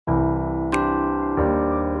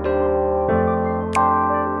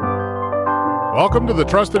Welcome to the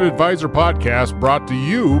Trusted Advisor Podcast, brought to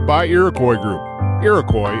you by Iroquois Group.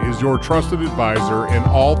 Iroquois is your trusted advisor in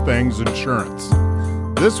all things insurance.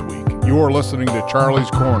 This week, you are listening to Charlie's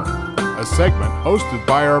Corner, a segment hosted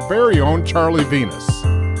by our very own Charlie Venus.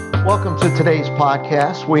 Welcome to today's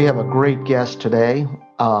podcast. We have a great guest today,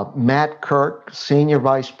 Matt Kirk, Senior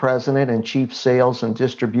Vice President and Chief Sales and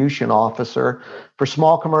Distribution Officer for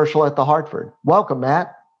Small Commercial at The Hartford. Welcome,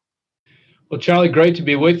 Matt. Well, Charlie, great to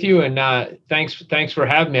be with you, and thanks for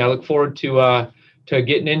having me. I look forward to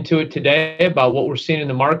getting into it today about what we're seeing in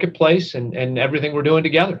the marketplace and everything we're doing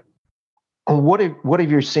together. What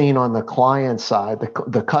have you seen on the client side,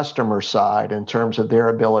 the customer side, in terms of their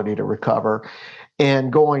ability to recover?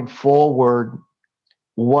 And going forward,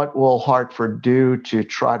 what will Hartford do to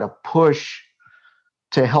try to push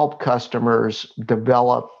to help customers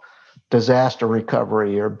develop disaster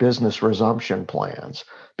recovery or business resumption plans?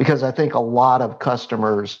 Because I think a lot of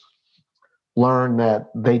customers learn that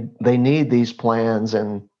they need these plans,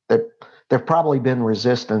 and that they've probably been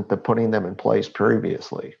resistant to putting them in place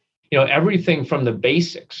previously. Everything from the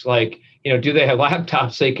basics, like, do they have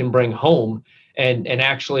laptops they can bring home and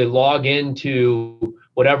actually log into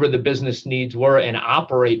whatever the business needs were and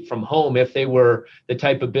operate from home if they were the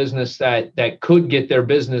type of business that could get their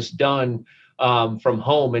business done from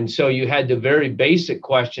home. And so you had the very basic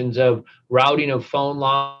questions of routing of phone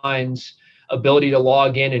lines, ability to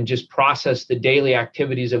log in and just process the daily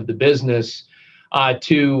activities of the business,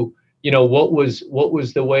 to what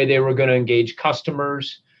was the way they were going to engage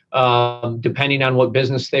customers, depending on what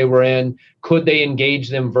business they were in. Could they engage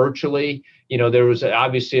them virtually? There was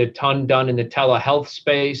obviously a ton done in the telehealth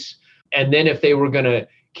space. And then if they were going to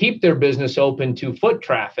keep their business open to foot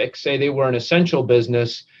traffic, say they were an essential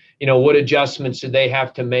business, what adjustments did they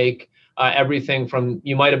have to make? Everything from,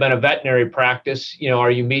 you might have been a veterinary practice,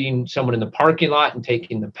 are you meeting someone in the parking lot and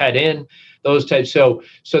taking the pet in? Those types. So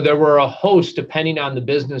there were a host, depending on the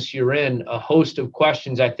business you're in, a host of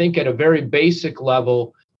questions. I think at a very basic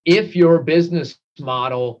level, if your business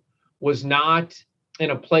model was not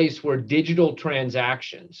in a place where digital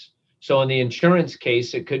transactions, so in the insurance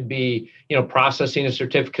case, it could be, processing a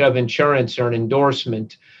certificate of insurance or an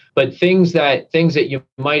endorsement, but things that you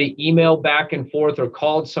might have emailed back and forth or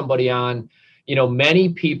called somebody on, many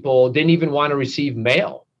people didn't even want to receive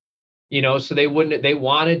mail, so they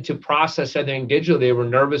wanted to process everything digitally. They were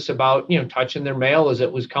nervous about, touching their mail as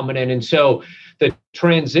it was coming in. And so the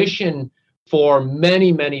transition for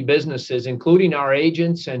many, many businesses, including our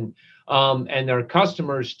agents and their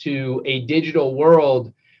customers, to a digital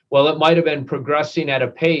world, well, it might have been progressing at a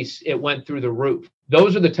pace, it went through the roof.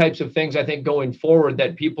 Those are the types of things I think going forward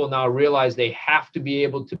that people now realize they have to be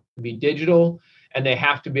able to be digital, and they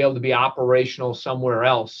have to be able to be operational somewhere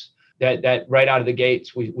else. That right out of the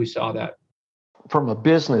gates, we saw that. From a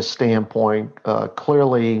business standpoint,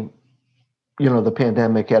 clearly, the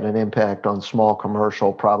pandemic had an impact on small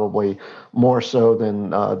commercial, probably more so than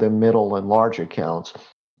middle and large accounts.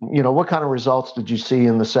 What kind of results did you see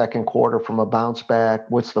in the second quarter from a bounce back?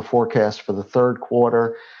 What's the forecast for the third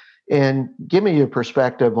quarter? And give me your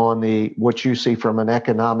perspective on what you see from an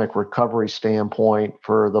economic recovery standpoint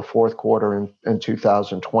for the fourth quarter in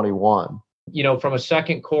 2021. From a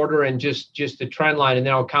second quarter and just the trend line, and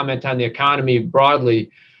then I'll comment on the economy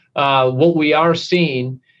broadly. What we are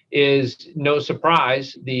seeing is, no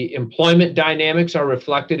surprise, the employment dynamics are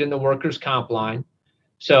reflected in the workers' comp line.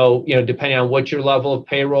 So, depending on what your level of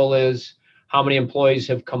payroll is, how many employees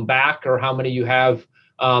have come back or how many you have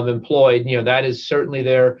employed, that is certainly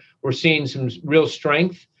there. We're seeing some real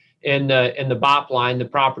strength in the BOP line, the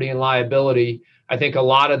property and liability. I think a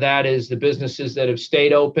lot of that is the businesses that have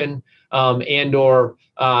stayed open, and/or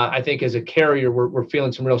I think as a carrier, we're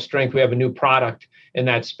feeling some real strength. We have a new product in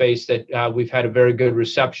that space that we've had a very good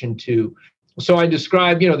reception to. So I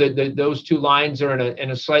describe, those two lines are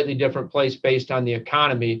in a slightly different place based on the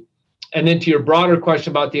economy. And then to your broader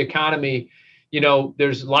question about the economy,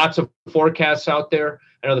 there's lots of forecasts out there.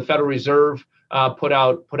 I know the Federal Reserve put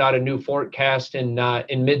out a new forecast in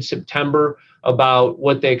mid-September about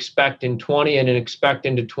what they expect in 20 and expect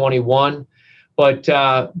into 21. But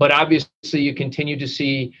obviously you continue to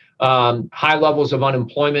see high levels of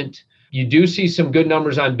unemployment. You do see some good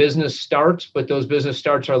numbers on business starts, but those business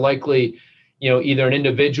starts are likely, either an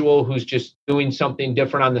individual who's just doing something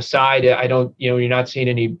different on the side. You're not seeing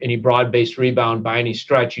any broad-based rebound by any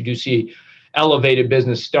stretch. You do see elevated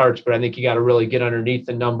business starts, but I think you got to really get underneath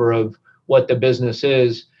the number of what the business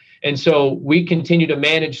is. And so we continue to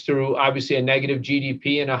manage through, obviously, a negative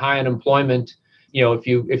GDP and a high unemployment. If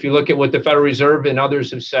you look at what the Federal Reserve and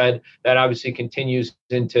others have said, that obviously continues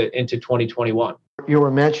into 2021. You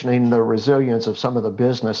were mentioning the resilience of some of the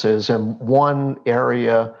businesses, and one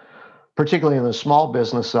area, particularly in the small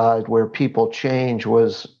business side, where people change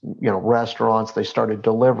was, restaurants, they started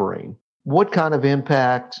delivering. What kind of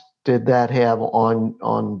impact did that have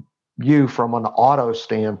on you from an auto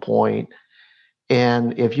standpoint?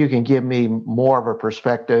 And if you can give me more of a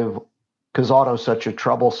perspective, because auto is such a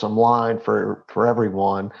troublesome line for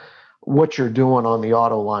everyone, what you're doing on the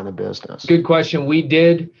auto line of business. Good question. We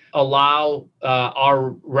did allow our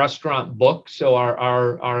restaurant book, so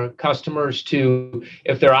our customers to,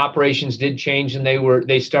 if their operations did change and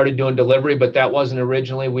they started doing delivery, but that wasn't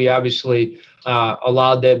originally. We obviously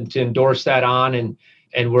allowed them to endorse that on,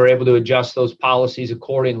 and we're able to adjust those policies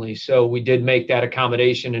accordingly. So we did make that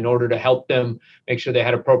accommodation in order to help them make sure they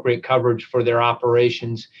had appropriate coverage for their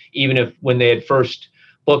operations, even if when they had first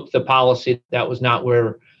booked the policy, that was not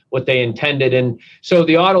what they intended. And so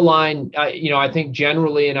the auto line, I think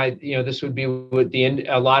generally, and this would be what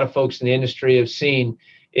a lot of folks in the industry have seen,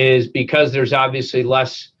 is because there's obviously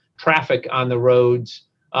less traffic on the roads,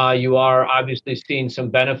 you are obviously seeing some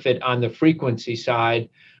benefit on the frequency side.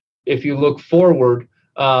 If you look forward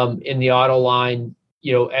in the auto line,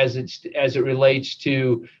 as it relates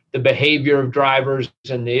to the behavior of drivers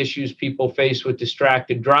and the issues people face with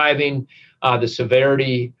distracted driving, the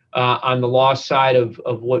severity on the loss side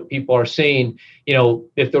of what people are seeing,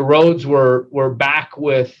 if the roads were back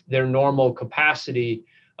with their normal capacity,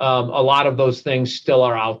 a lot of those things still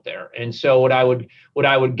are out there. And so what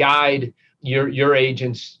I would guide your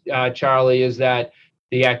agents, Charlie, is that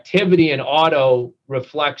the activity in auto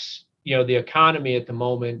reflects the economy at the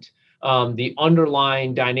moment, the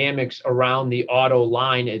underlying dynamics around the auto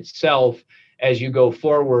line itself. As you go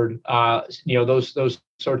forward, those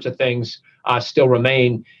sorts of things still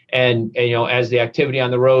remain. And as the activity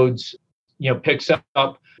on the roads, picks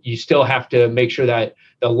up, you still have to make sure that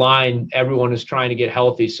the line, everyone is trying to get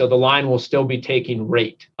healthy. So the line will still be taking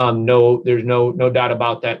rate. There's no doubt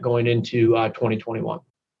about that going into 2021.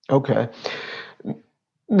 Okay.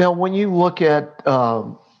 Now, when you look at,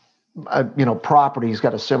 property's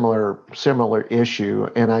got a similar issue,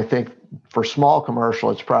 and I think for small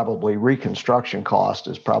commercial, it's probably reconstruction cost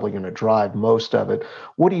is probably going to drive most of it.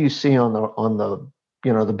 What do you see on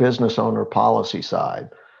the business owner policy side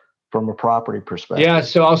from a property perspective? Yeah,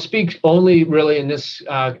 so I'll speak only really in this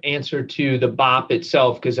answer to the BOP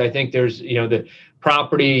itself, because I think there's the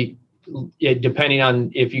property, depending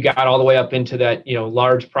on if you got all the way up into that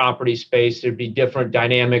large property space, there'd be different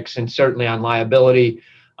dynamics, and certainly on liability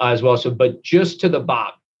as well. So, but just to the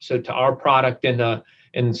BOP, so to our product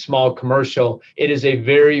in small commercial, it is a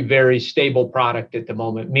very, very stable product at the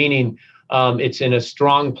moment, meaning it's in a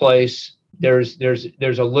strong place. There's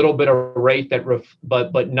a little bit of rate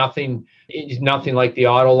but nothing like the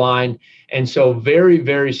auto line. And so very,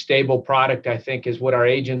 very stable product, I think, is what our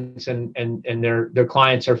agents and their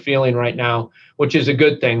clients are feeling right now, which is a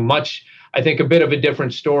good thing. I think a bit of a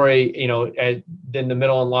different story, than the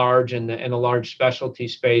middle and large and the large specialty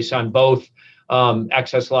space on both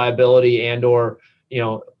excess liability and or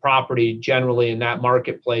property generally in that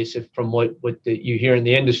marketplace, from what you hear in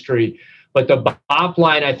the industry. But the BOP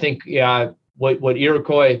line, I think, what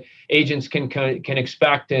Iroquois agents can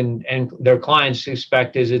expect and their clients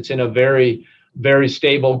expect is it's in a very, very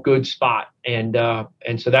stable, good spot, and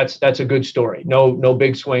so that's a good story. No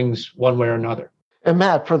big swings one way or another. And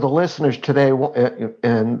Matt, for the listeners today,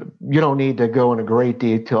 and you don't need to go into great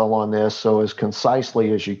detail on this, so as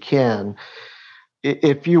concisely as you can,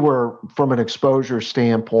 if you were, from an exposure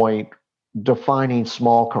standpoint, defining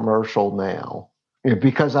small commercial now,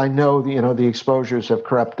 because I know the exposures have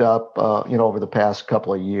crept up over the past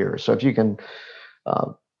couple of years. So if you can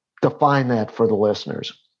define that for the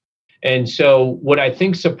listeners. And so what I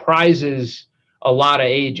think surprises a lot of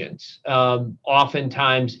agents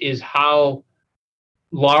oftentimes is how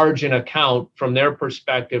large an account from their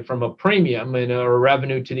perspective, from a premium and a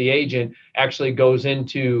revenue to the agent, actually goes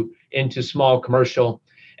into small commercial.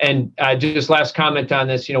 And just last comment on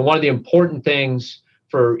this, one of the important things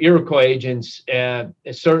for Iroquois agents,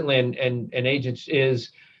 certainly and agents,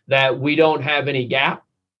 is that we don't have any gap.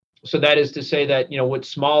 So that is to say that, with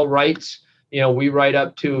small writes, we write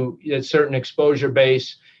up to a certain exposure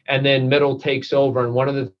base, and then middle takes over. And one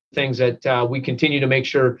of the things that we continue to make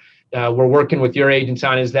sure we're working with your agents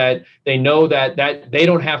on is that they know that they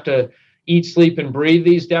don't have to eat, sleep, and breathe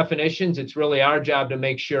these definitions. It's really our job to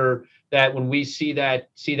make sure that when we see that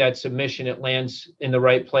submission, it lands in the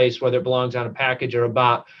right place, whether it belongs on a package or a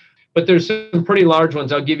BOP. But there's some pretty large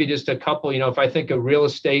ones. I'll give you just a couple. If I think of real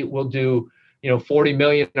estate, we'll do $40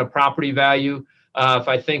 million of property value. If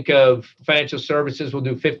I think of financial services, we'll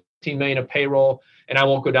do $15 million of payroll. and I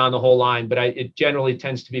won't go down the whole line, but it generally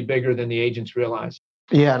tends to be bigger than the agents realize.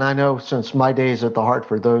 Yeah, and I know since my days at the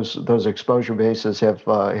Hartford, those exposure bases have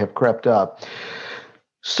crept up.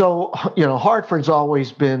 So, Hartford's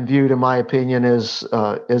always been viewed, in my opinion, as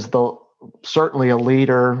the certainly a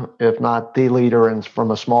leader, if not the leader, and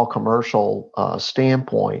from a small commercial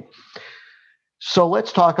standpoint. So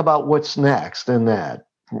let's talk about what's next in that.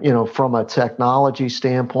 From a technology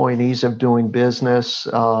standpoint, ease of doing business.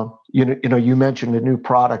 You mentioned a new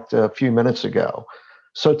product a few minutes ago.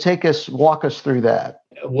 So walk us through that.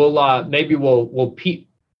 We'll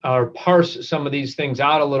parse some of these things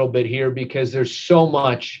out a little bit here, because there's so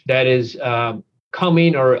much that is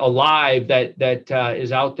coming or alive that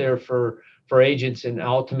is out there for agents and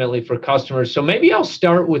ultimately for customers. So maybe I'll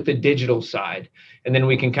start with the digital side, and then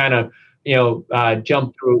we can kind of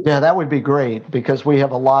jump through. Yeah, that would be great, because we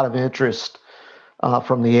have a lot of interest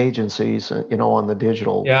from the agencies, on the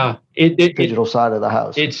digital. Yeah, digital side of the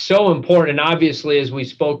house. It's so important, and obviously, as we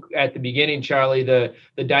spoke at the beginning, Charlie, the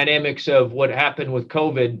dynamics of what happened with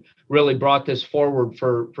COVID really brought this forward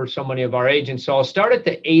for so many of our agents. So I'll start at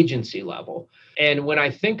the agency level, and when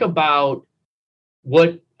I think about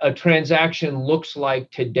what a transaction looks like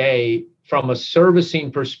today from a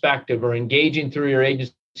servicing perspective, or engaging through your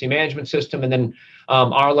agency management system, and then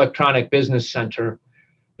our electronic business center,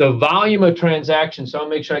 the volume of transactions, so I'll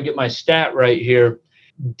make sure I get my stat right here.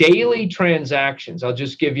 Daily transactions, I'll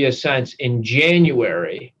just give you a sense, in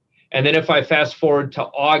January, and then if I fast forward to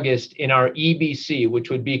August, in our EBC, which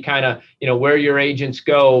would be kind of, where your agents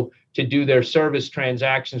go to do their service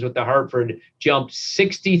transactions with the Hartford, jumped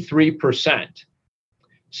 63%.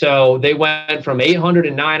 So they went from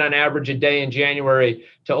 809 on average a day in January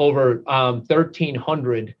to over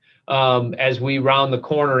 1,300 as we round the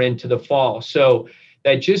corner into the fall. So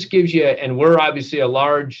that just gives you, and we're obviously a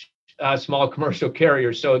large, small commercial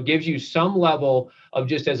carrier, so it gives you some level of,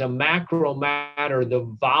 just as a macro matter, the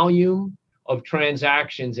volume of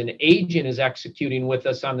transactions an agent is executing with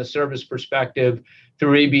us on the service perspective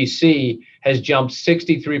through EBC has jumped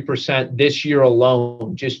 63% this year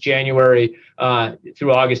alone, just January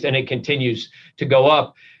through August, and it continues to go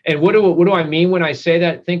up. And what do I mean when I say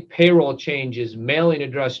that? Think payroll changes, mailing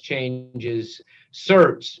address changes,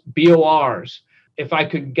 certs, BORs. If I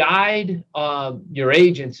could guide your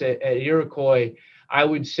agents at Iroquois, I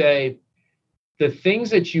would say the things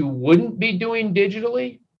that you wouldn't be doing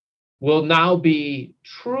digitally will now be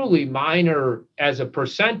truly minor as a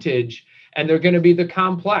percentage, and they're going to be the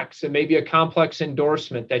complex, and maybe a complex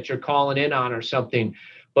endorsement that you're calling in on or something.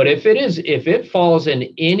 But if it falls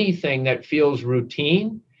in anything that feels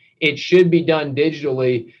routine, it should be done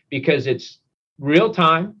digitally, because it's real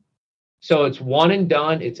time. So it's one and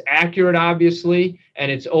done. It's accurate, obviously,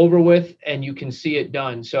 and it's over with, and you can see it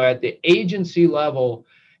done. So at the agency level,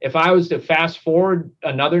 if I was to fast forward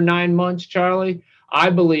another 9 months, Charlie, I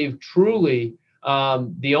believe truly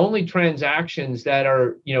the only transactions that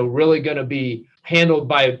are really going to be handled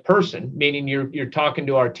by a person, meaning you're talking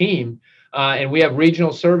to our team, and we have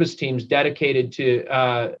regional service teams dedicated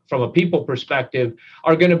to, from a people perspective,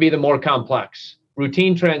 are going to be the more complex.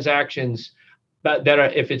 Routine transactions that are,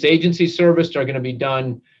 if it's agency serviced, are going to be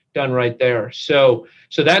done right there. So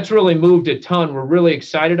that's really moved a ton. We're really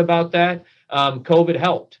excited about that. COVID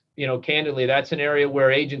helped. Candidly, that's an area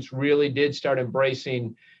where agents really did start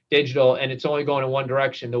embracing digital, and it's only going in one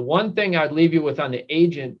direction. The one thing I'd leave you with on the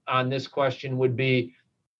agent on this question would be,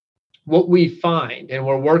 what we find, and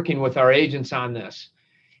we're working with our agents on this,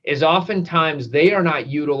 is oftentimes they are not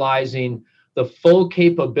utilizing the full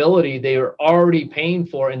capability they are already paying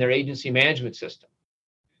for in their agency management system.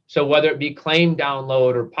 So whether it be claim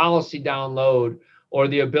download or policy download, or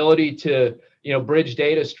the ability to bridge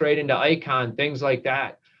data straight into Icon, things like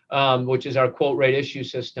that, which is our quote rate issue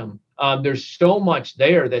system. There's so much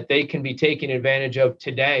there that they can be taking advantage of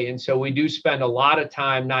today. And so we do spend a lot of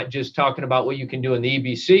time not just talking about what you can do in the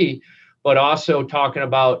EBC, but also talking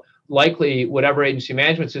about likely whatever agency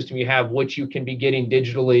management system you have, which you can be getting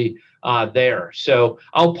digitally there. So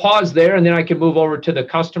I'll pause there, and then I can move over to the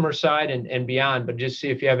customer side and beyond, but just see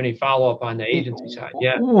if you have any follow-up on the agency side.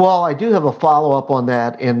 Yeah. Well, I do have a follow-up on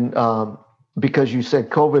that, and because you said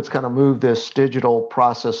COVID's kind of moved this digital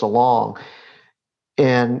process along.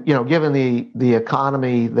 And, given the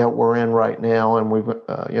economy that we're in right now, and we've,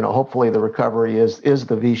 hopefully the recovery is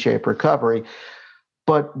the V-shaped recovery.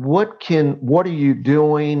 But what are you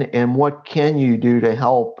doing, and what can you do to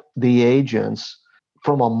help the agents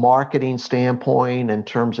from a marketing standpoint in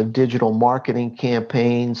terms of digital marketing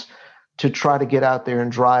campaigns to try to get out there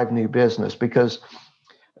and drive new business? Because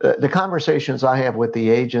The conversations I have with the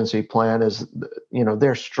agency plan is,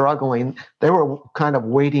 they're struggling. They were kind of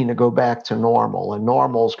waiting to go back to normal, and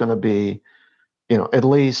normal is going to be, at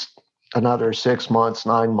least another 6 months,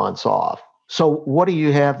 9 months off. So what do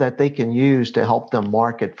you have that they can use to help them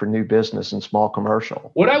market for new business and small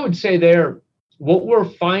commercial? What I would say there, what we're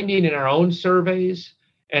finding in our own surveys,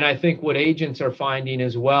 and I think what agents are finding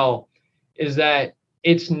as well, is that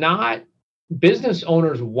it's not, business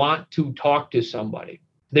owners want to talk to somebody.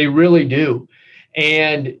 They really do.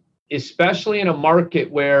 And especially in a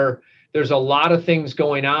market where there's a lot of things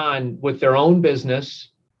going on with their own business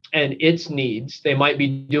and its needs, they might be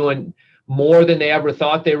doing more than they ever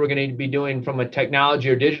thought they were going to be doing from a technology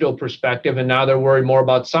or digital perspective. And now they're worried more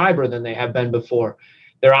about cyber than they have been before.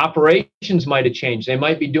 Their operations might have changed. They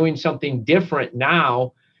might be doing something different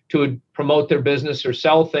now to promote their business or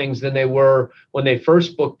sell things than they were when they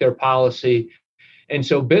first booked their policy. And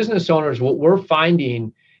so business owners, what we're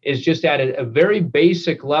finding is just at a very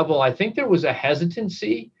basic level, I think there was a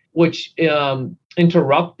hesitancy which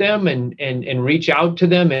interrupt them and reach out to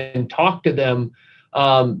them and talk to them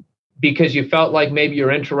because you felt like maybe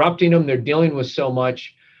you're interrupting them. They're dealing with so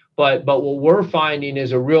much. But what we're finding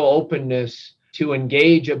is a real openness to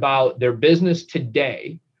engage about their business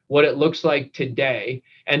today, what it looks like today,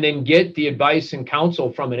 and then get the advice and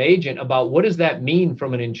counsel from an agent about what does that mean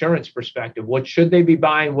from an insurance perspective? What should they be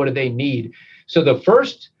buying? What do they need? So the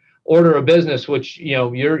first order of business, which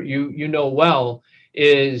you know well,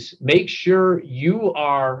 is make sure you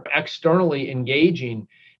are externally engaging.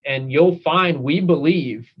 And you'll find, we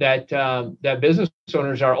believe that that business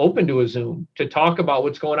owners are open to a Zoom to talk about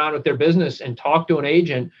what's going on with their business and talk to an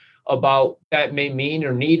agent about what that may mean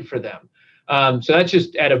or need for them. So that's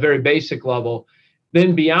just at a very basic level.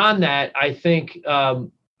 Then beyond that, I think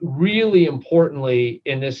really importantly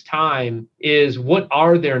in this time is what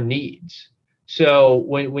are their needs? So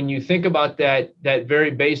when you think about that very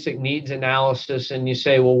basic needs analysis and you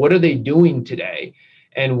say, well, what are they doing today?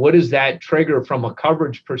 And what does that trigger from a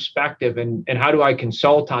coverage perspective? And how do I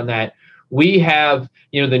consult on that? We have,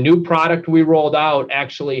 the new product we rolled out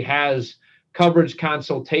actually has coverage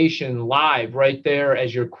consultation live right there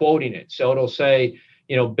as you're quoting it. So it'll say,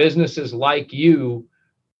 businesses like you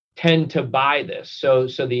tend to buy this. So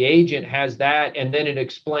the agent has that, and then it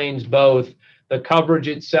explains both the coverage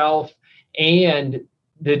itself and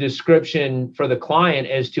the description for the client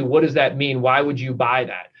as to what does that mean? Why would you buy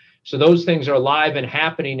that? So those things are live and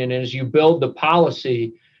happening. And as you build the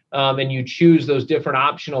policy and you choose those different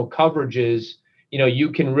optional coverages,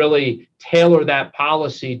 you can really tailor that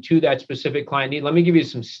policy to that specific client need. Let me give you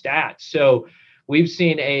some stats. So we've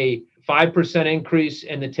seen a 5% increase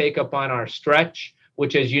in the take up on our stretch,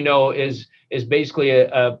 which, as you know, is basically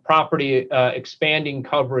a property expanding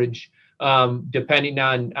coverage depending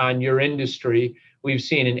on your industry. We've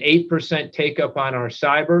seen an 8% take up on our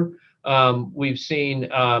cyber. We've seen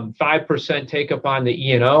 5% take up on the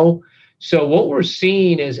E&O. So what we're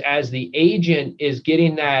seeing is as the agent is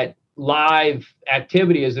getting that live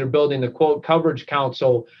activity, as they're building the quote coverage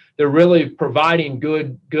council, they're really providing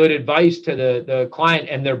good advice to the client,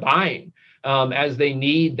 and they're buying as they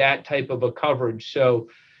need that type of a coverage. So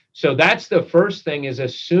that's the first thing, is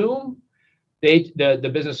assume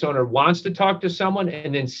the business owner wants to talk to someone.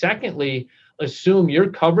 And then secondly, assume your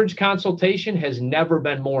coverage consultation has never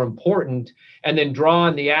been more important, and then draw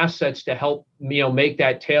on the assets to help make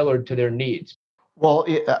that tailored to their needs. Well,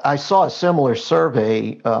 I saw a similar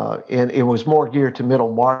survey, and it was more geared to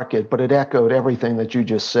middle market, but it echoed everything that you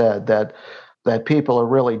just said, that people are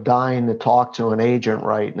really dying to talk to an agent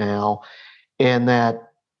right now, and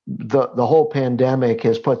that the whole pandemic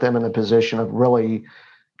has put them in a position of really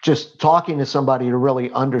just talking to somebody to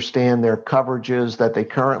really understand their coverages that they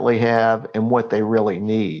currently have and what they really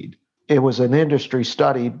need. It was an industry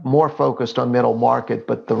study more focused on middle market,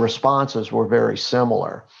 but the responses were very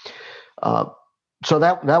similar. So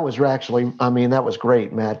that was actually, that was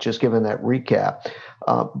great, Matt, just giving that recap.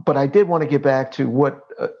 But I did want to get back to what,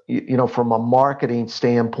 from a marketing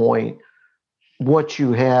standpoint, what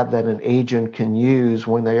you have that an agent can use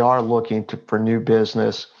when they are looking for new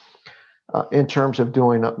business in terms of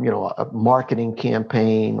doing a marketing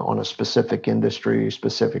campaign on a specific industry,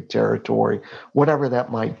 specific territory, whatever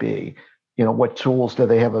that might be. What tools do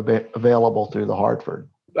they have available through the Hartford?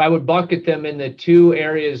 I would bucket them in the two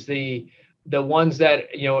areas. The ones that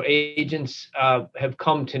agents have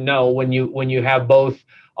come to know when you have both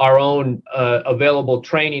our own available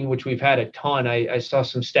training, which we've had a ton. I saw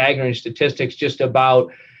some staggering statistics just about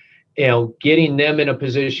getting them in a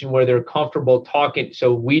position where they're comfortable talking.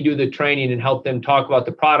 So we do the training and help them talk about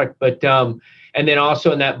the product, but and then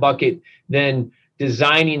also in that bucket, then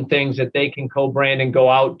designing things that they can co-brand and go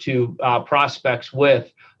out to prospects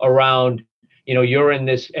with around, you're in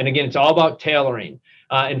this. And again, it's all about tailoring.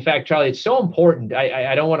 In fact, Charlie, it's so important.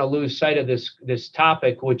 I don't want to lose sight of this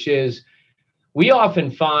topic, which is we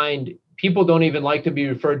often find people don't even like to be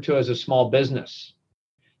referred to as a small business.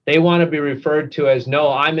 They want to be referred to as,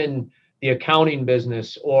 no, I'm in the accounting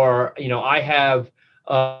business, or, I have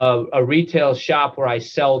a retail shop where I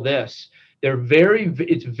sell this.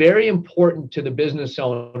 It's very important to the business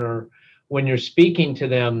owner when you're speaking to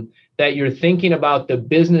them that you're thinking about the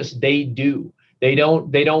business they do. They don't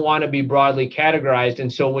want to be broadly categorized.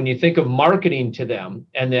 And so when you think of marketing to them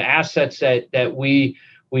and the assets that we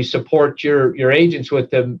support your agents with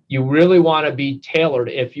them, you really want to be tailored.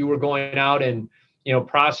 If you were going out and,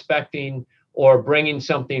 prospecting or bringing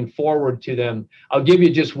something forward to them, I'll give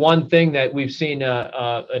you just one thing that we've seen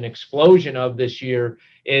an explosion of this year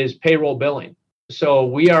is payroll billing. So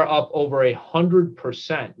we are up over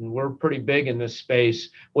 100%, and we're pretty big in this space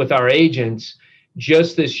with our agents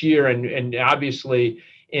just this year. And obviously,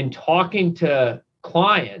 in talking to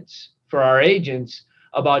clients for our agents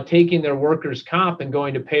about taking their workers' comp and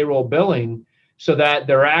going to payroll billing so that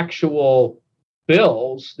their actual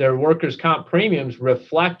bills, their workers' comp premiums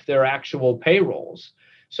reflect their actual payrolls.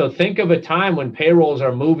 So think of a time when payrolls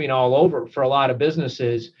are moving all over for a lot of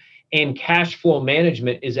businesses, and cash flow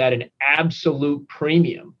management is at an absolute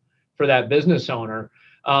premium for that business owner.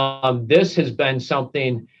 This has been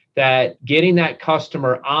something that getting that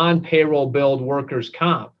customer on payroll billed workers'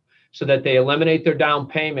 comp so that they eliminate their down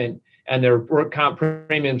payment and their work comp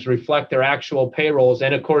premiums reflect their actual payrolls.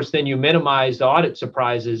 And of course, then you minimize the audit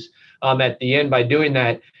surprises at the end by doing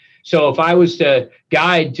that. So if I was to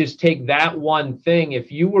guide, just take that one thing.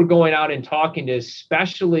 If you were going out and talking to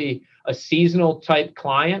especially a seasonal type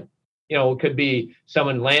client, it could be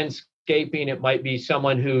someone landscaping, it might be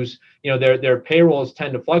someone who's, their payrolls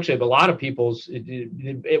tend to fluctuate, but a lot of people's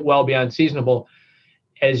it well beyond seasonable.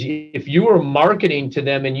 If you were marketing to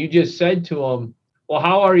them and you just said to them, well,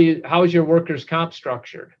 how is your workers' comp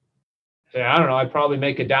structured? Say, I don't know, I probably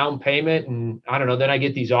make a down payment and I don't know, then I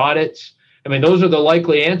get these audits. I mean, those are the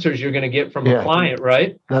likely answers you're going to get from a client,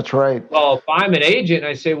 right? That's right. Well, if I'm an agent and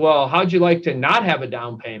I say, well, how'd you like to not have a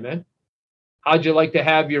down payment? How'd you like to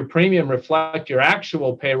have your premium reflect your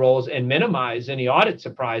actual payrolls and minimize any audit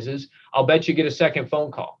surprises? I'll bet you get a second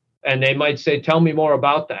phone call. And they might say, tell me more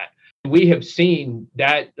about that. We have seen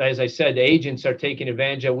that, as I said, the agents are taking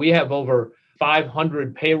advantage of. We have over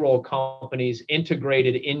 500 payroll companies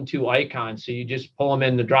integrated into Icon. So you just pull them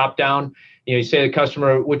in the drop down, you say to the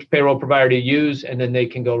customer which payroll provider to use, and then they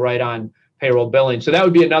can go right on payroll billing. So that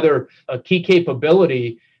would be another key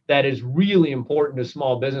capability that is really important to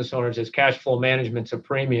small business owners as cash flow management's a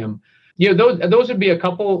premium. Those would be a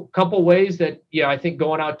couple ways that, I think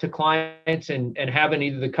going out to clients and having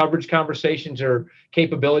either the coverage conversations or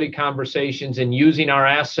capability conversations and using our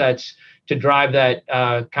assets to drive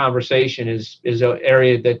that conversation is an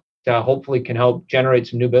area that hopefully can help generate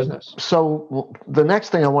some new business. So the next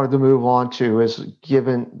thing I wanted to move on to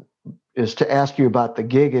is to ask you about the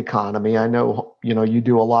gig economy. I know, you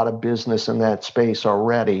do a lot of business in that space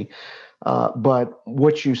already, but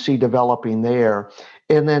what you see developing there,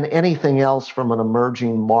 and then anything else from an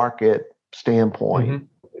emerging market standpoint.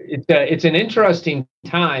 Mm-hmm. It's an interesting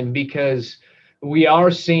time because we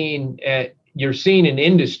are seeing, you're seeing in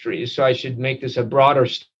industries, so I should make this a broader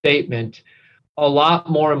statement, a lot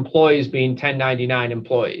more employees being 1099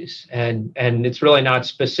 employees. And it's really not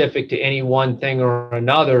specific to any one thing or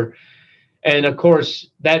another. And of course,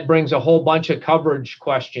 that brings a whole bunch of coverage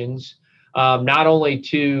questions, not only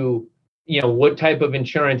to, what type of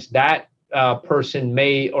insurance that person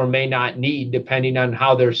may or may not need, depending on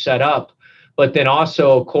how they're set up, but then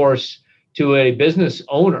also, of course, to a business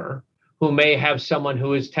owner who may have someone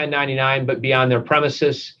who is 1099 but be on their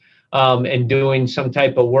premises and doing some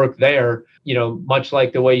type of work there, much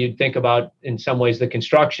like the way you'd think about, in some ways, the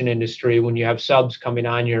construction industry when you have subs coming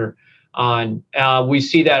on. We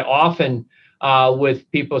see that often with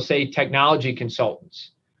people, say, technology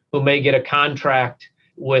consultants who may get a contract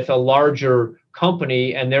with a larger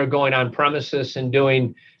company and they're going on premises and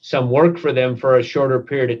doing some work for them for a shorter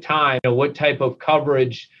period of time. What type of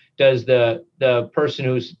coverage does the person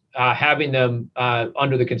who's having them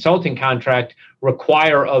under the consulting contract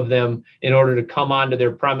require of them in order to come onto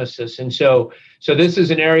their premises? And so this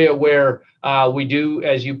is an area where we do,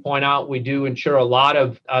 as you point out, we do insure a lot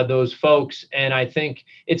of those folks. And I think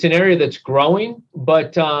it's an area that's growing,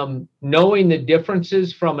 but knowing the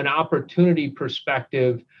differences from an opportunity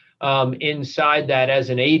perspective inside that as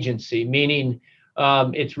an agency, meaning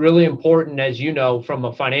it's really important, as you know, from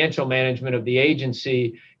a financial management of the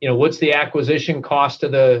agency, what's the acquisition cost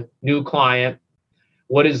of the new client?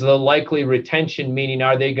 What is the likely retention, meaning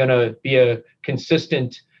are they going to be a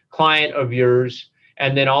consistent client of yours?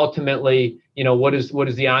 And then ultimately, what is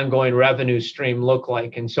the ongoing revenue stream look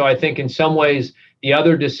like? And so I think in some ways, the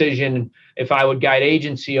other decision, if I would guide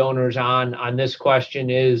agency owners on this question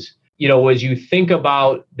is, as you think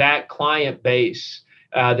about that client base,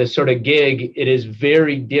 the sort of gig, it is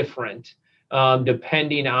very different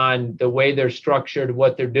depending on the way they're structured,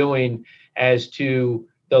 what they're doing, as to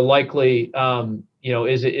the likely,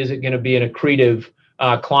 is it going to be an accretive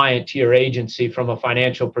client to your agency from a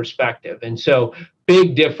financial perspective? And so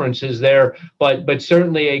big differences there, but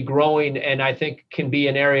certainly a growing, and I think can be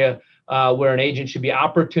an area where an agent should be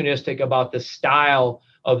opportunistic about the style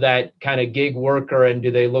of that kind of gig worker, and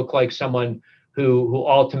do they look like someone who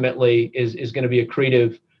ultimately is going to be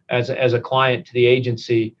accretive as a client to the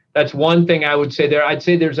agency. That's one thing I would say there. I'd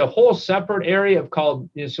say there's a whole separate area called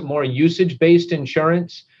some more usage-based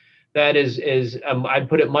insurance that is I'd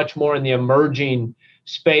put it much more in the emerging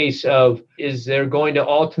space of, is there going to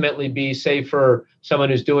ultimately be, say, for someone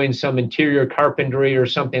who's doing some interior carpentry or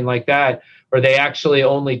something like that, or they actually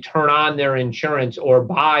only turn on their insurance or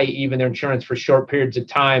buy even their insurance for short periods of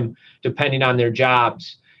time, depending on their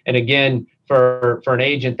jobs. And again, for an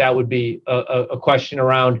agent, that would be a question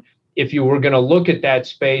around, if you were going to look at that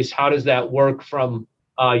space, how does that work from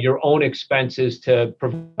your own expenses to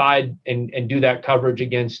provide and do that coverage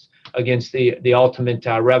against the ultimate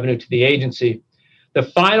revenue to the agency. The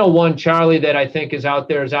final one, Charlie, that I think is out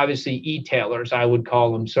there is obviously e-tailers, I would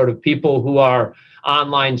call them, sort of people who are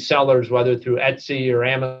online sellers, whether through Etsy or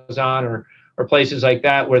Amazon or places like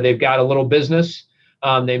that, where they've got a little business.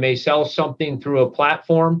 They may sell something through a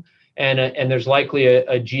platform, and there's likely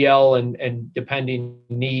a GL and depending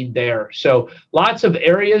need there. So lots of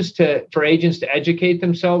areas for agents to educate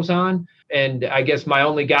themselves on. And I guess my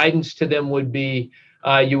only guidance to them would be,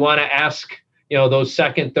 you want to ask, those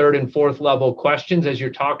second, third, and fourth level questions as you're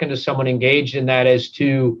talking to someone engaged in that, as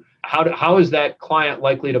to how is that client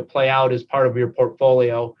likely to play out as part of your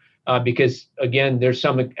portfolio? Because again, there's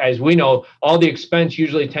some, as we know, all the expense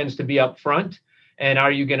usually tends to be up front. And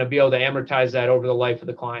are you going to be able to amortize that over the life of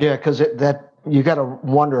the client? Yeah, because that you got to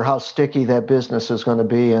wonder how sticky that business is going to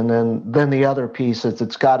be. And then the other piece is,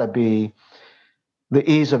 it's got to be, the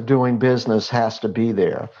ease of doing business has to be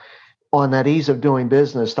there. On that ease of doing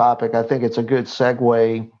business topic, I think it's a good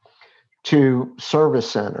segue to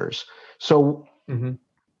service centers. So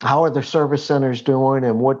how are the service centers doing,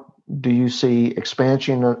 and what do you see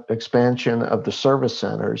expansion of the service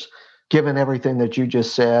centers, given everything that you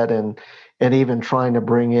just said, and even trying to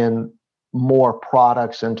bring in more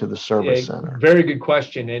products into the service center? Very good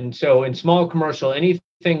question. And so in small commercial,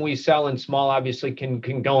 anything we sell in small obviously can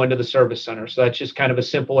go into the service center. So that's just kind of a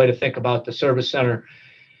simple way to think about the service center.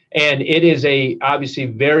 And it is obviously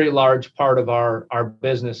very large part of our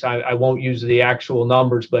business. I won't use the actual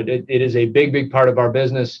numbers, but it is a big part of our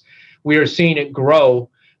business. We are seeing it grow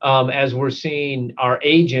as we're seeing our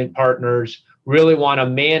agent partners really want to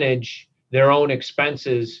manage their own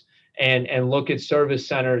expenses and look at service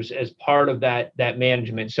centers as part of that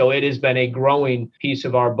management. So it has been a growing piece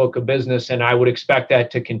of our book of business, and I would expect that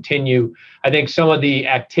to continue. I think some of the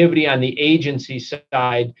activity on the agency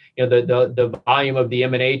side, the volume of the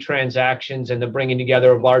M&A transactions and the bringing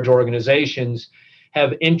together of large organizations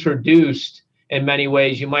have introduced, in many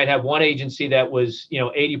ways, you might have one agency that was,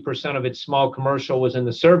 80% of its small commercial was in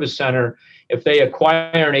the service center. If they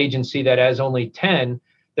acquire an agency that has only 10,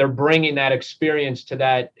 they're bringing that experience to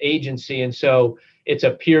that agency. And so it's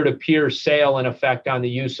a peer-to-peer sale, in effect, on the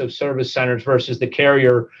use of service centers versus the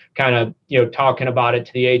carrier kind of, talking about it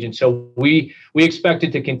to the agent. So we expect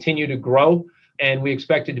it to continue to grow, and we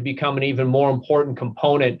expect it to become an even more important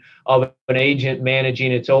component of an agent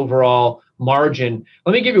managing its overall margin.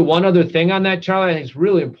 Let me give you one other thing on that, Charlie. I think it's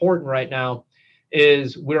really important right now,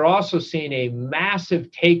 is we're also seeing a massive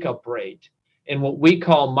take-up rate in what we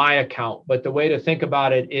call My Account. But the way to think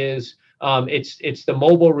about it is it's the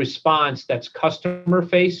mobile response that's customer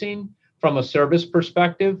facing from a service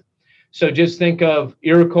perspective. So just think of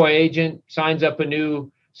Iroquois agent signs up a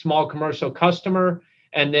new small commercial customer,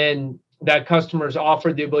 and then that customer is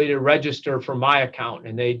offered the ability to register for My Account.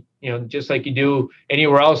 And they, just like you do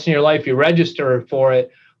anywhere else in your life, you register for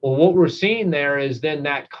it. Well, what we're seeing there is then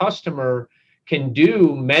that customer can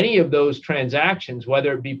do many of those transactions,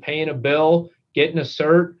 whether it be paying a bill, getting a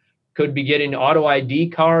cert, could be getting auto ID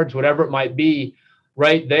cards, whatever it might be,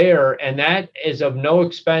 right there. And that is of no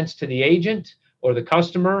expense to the agent or the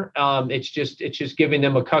customer. It's just giving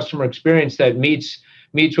them a customer experience that meets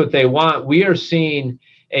meets what they want, we are seeing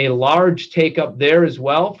a large take up there as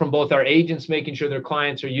well from both our agents making sure their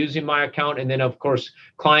clients are using my account, and then of course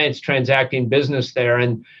clients transacting business there.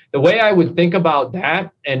 And the way I would think about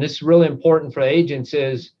that, and this is really important for agents,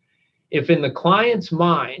 is if in the client's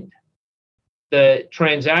mind the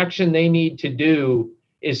transaction they need to do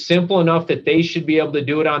is simple enough that they should be able to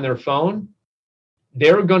do it on their phone,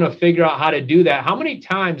 they're going to figure out how to do that. How many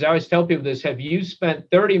times, I always tell people this, have you spent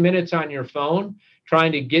 30 minutes on your phone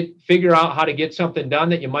trying to figure out how to get something done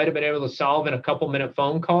that you might have been able to solve in a couple-minute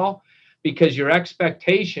phone call? Because your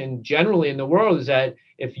expectation generally in the world is that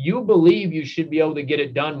if you believe you should be able to get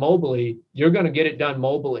it done mobily, you're going to get it done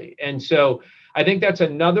mobily. And so I think that's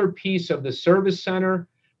another piece of the service center,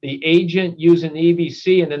 the agent using the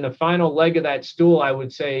EBC, and then the final leg of that stool, I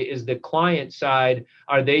would say, is the client side.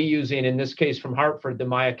 Are they using, in this case from Hartford, the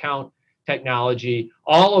My Account technology,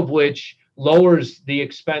 all of which lowers the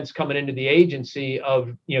expense coming into the agency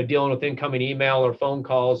of dealing with incoming email or phone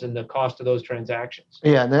calls and the cost of those transactions.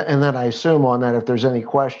 Yeah, and then I assume on that, if there's any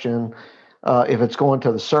question, if it's going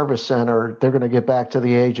to the service center, they're going to get back to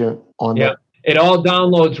the agent on that. It all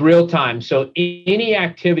downloads real time. So any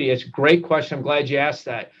activity, it's a great question. I'm glad you asked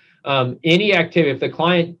that. Any activity, if the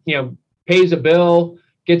client, pays a bill,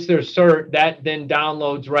 gets their cert, that then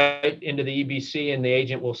downloads right into the EBC and the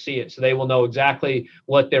agent will see it. So they will know exactly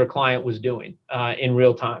what their client was doing in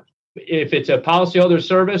real time. If it's a policyholder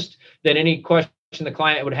serviced, then any question the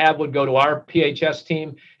client would have would go to our PHS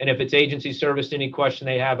team. And if it's agency serviced, any question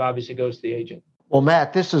they have obviously goes to the agent. Well,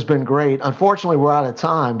 Matt, this has been great. Unfortunately, we're out of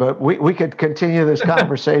time, but we could continue this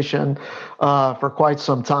conversation for quite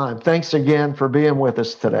some time. Thanks again for being with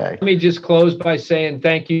us today. Let me just close by saying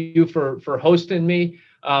thank you for hosting me.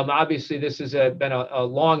 Obviously, this has been a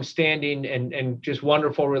long-standing and just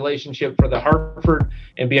wonderful relationship for the Hartford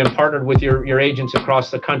and being partnered with your agents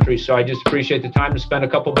across the country. So I just appreciate the time to spend a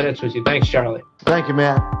couple minutes with you. Thanks, Charlie. Thank you,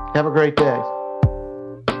 Matt. Have a great day.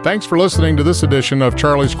 Thanks for listening to this edition of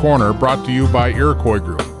Charlie's Corner, brought to you by Iroquois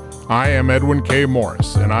Group. I am Edwin K.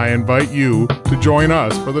 Morris, and I invite you to join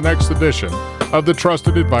us for the next edition of the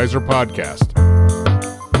Trusted Advisor Podcast.